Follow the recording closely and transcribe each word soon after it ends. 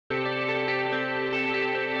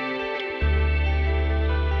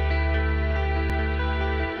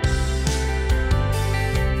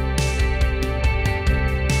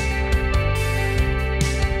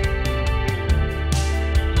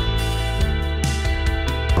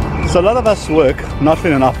So a lot of us work not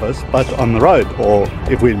in an office but on the road, or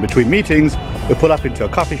if we're in between meetings, we pull up into a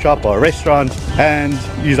coffee shop or a restaurant and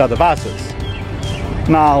use our devices.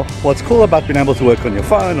 Now, what's cool about being able to work on your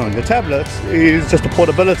phone or on your tablet is just the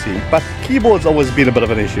portability, but keyboard's always been a bit of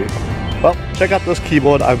an issue. Well, check out this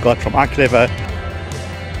keyboard I've got from iClever.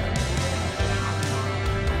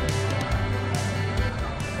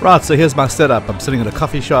 Right, so here's my setup. I'm sitting at a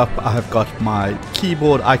coffee shop. I have got my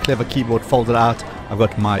keyboard, iClever keyboard folded out. I've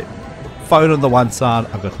got my phone on the one side.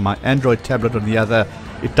 I've got my Android tablet on the other.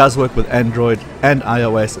 It does work with Android and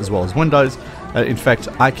iOS as well as Windows. In fact,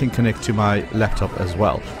 I can connect to my laptop as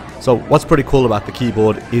well. So what's pretty cool about the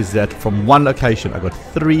keyboard is that from one location, I've got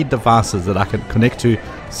 3 devices that I can connect to.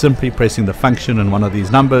 Simply pressing the function and one of these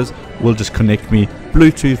numbers will just connect me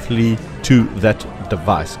Bluetoothly to that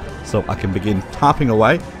device. So I can begin typing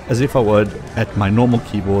away as if I would at my normal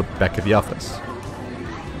keyboard back at the office.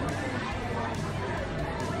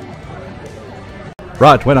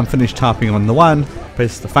 Right, when I'm finished typing on the one,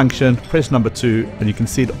 press the function, press number 2, and you can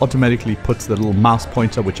see it automatically puts the little mouse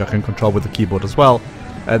pointer, which I can control with the keyboard as well,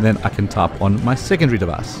 and then I can type on my secondary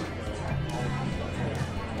device.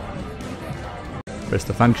 Press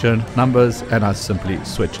the function, numbers, and I simply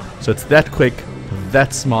switch. So it's that quick,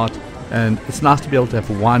 that smart, and it's nice to be able to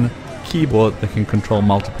have one keyboard that can control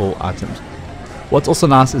multiple items. What's also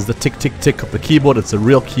nice is the tick tick tick of the keyboard. It's a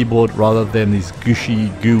real keyboard rather than these gushy,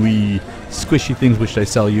 gooey, squishy things which they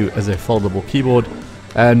sell you as a foldable keyboard.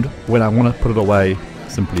 And when I want to put it away,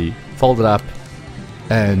 simply fold it up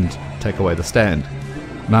and take away the stand.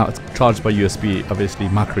 Now it's charged by USB, obviously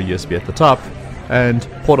micro USB at the top, and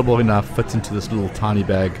portable enough, fits into this little tiny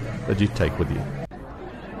bag that you take with you.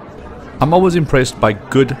 I'm always impressed by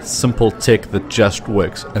good, simple tech that just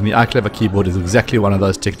works, and the iClever keyboard is exactly one of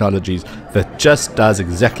those technologies that just does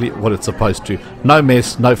exactly what it's supposed to. No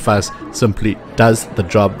mess, no fuss, simply does the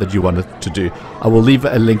job that you want it to do. I will leave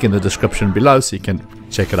a link in the description below so you can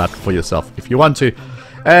check it out for yourself if you want to.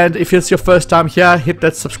 And if it's your first time here, hit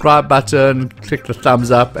that subscribe button, click the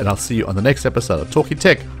thumbs up, and I'll see you on the next episode of Talking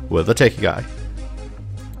Tech with the Techie Guy.